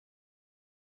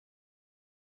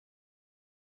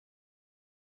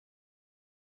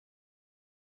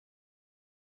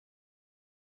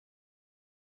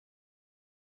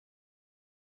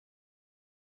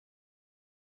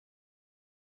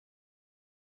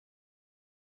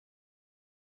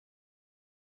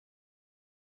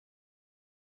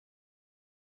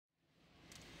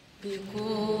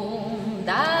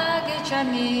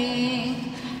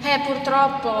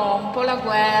Purtroppo un po' la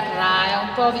guerra e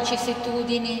un po'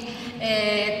 vicissitudini,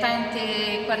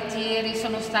 tanti quartieri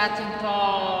sono stati un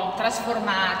po'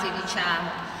 trasformati, diciamo.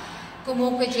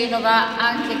 Comunque Genova,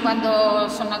 anche quando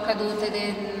sono accadute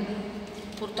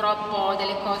purtroppo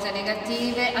delle cose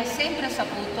negative, ha sempre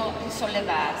saputo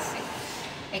risollevarsi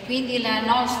e quindi la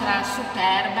nostra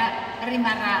Superba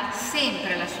rimarrà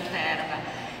sempre la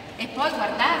Superba. E poi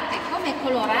guardate com'è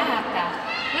colorata!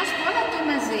 La scuola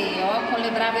Tommaseo, con le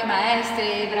brave maestre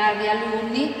e i bravi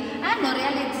alunni, hanno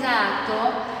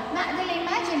realizzato delle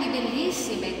immagini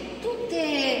bellissime,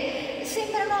 tutte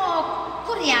sembrano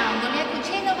coriandoli. Ecco,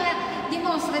 Genova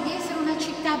dimostra di essere una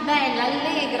città bella,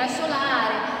 allegra,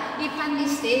 solare, i panni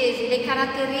stesi, le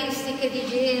caratteristiche di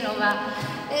Genova.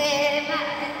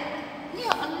 Io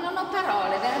non ho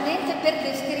parole veramente per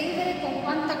descrivere con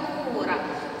quanta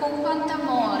cura, con quanto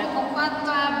amore, con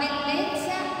quanta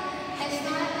bellezza è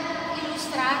stata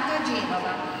illustrata a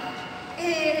Genova.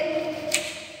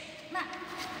 Ma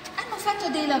hanno fatto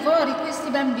dei lavori questi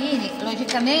bambini,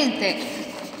 logicamente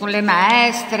con le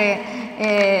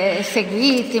maestre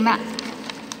seguiti, ma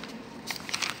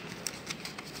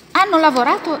hanno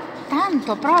lavorato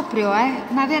tanto proprio,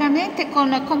 ma veramente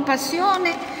con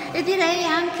passione e direi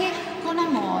anche con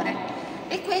amore.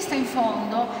 E questa in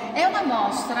fondo è una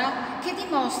mostra che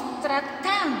dimostra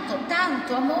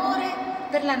tanto amore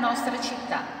per la nostra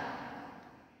città.